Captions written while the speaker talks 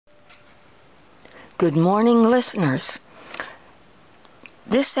Good morning, listeners.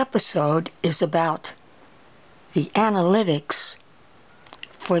 This episode is about the analytics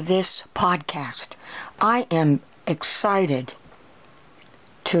for this podcast. I am excited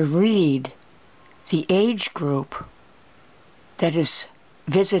to read the age group that is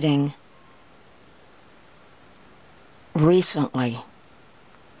visiting recently.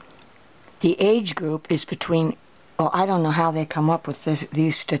 The age group is between, I don't know how they come up with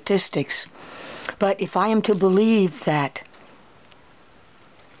these statistics, but if I am to believe that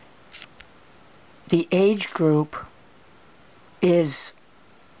the age group is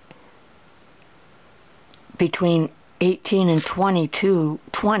between 18 and 20,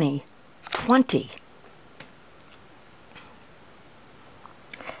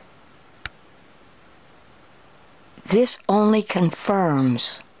 this only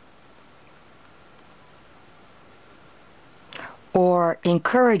confirms or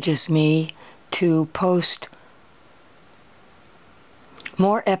encourages me to post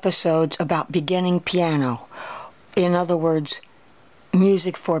more episodes about beginning piano. In other words,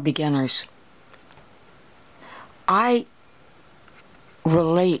 music for beginners. I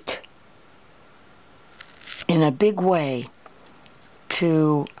relate in a big way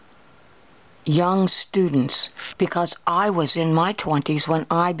to young students because I was in my 20s when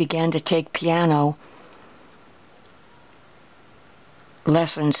I began to take piano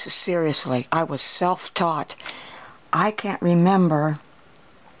lessons seriously. I was self-taught. I can't remember.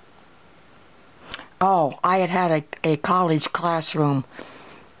 I had a college classroom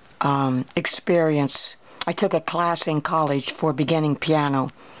experience. I took a class in college for beginning piano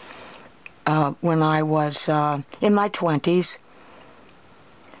when I was in my 20s.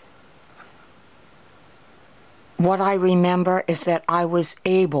 What I remember is that I was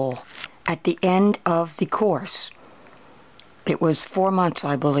able, at the end of the course, it was 4 months,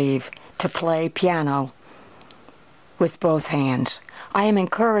 I believe, to play piano with both hands. I am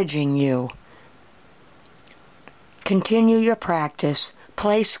encouraging you. Continue your practice,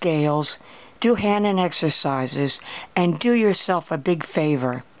 play scales, do hand-in exercises, and do yourself a big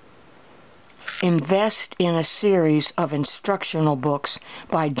favor. Invest in a series of instructional books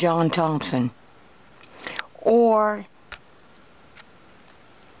by John Thompson, or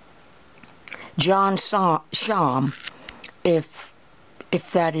John Thompson, if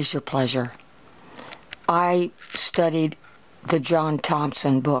that is your pleasure. I studied the John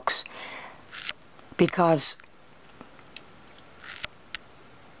Thompson books because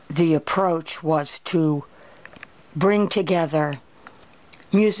the approach was to bring together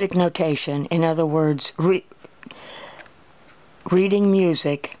music notation, in other words, reading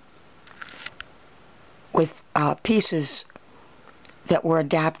music with pieces that were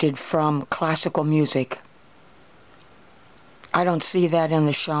adapted from classical music. I don't see that in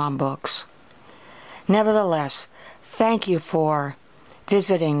the Sham books. Nevertheless, thank you for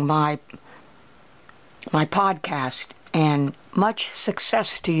visiting my podcast, and much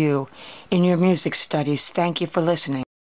success to you in your music studies. Thank you for listening.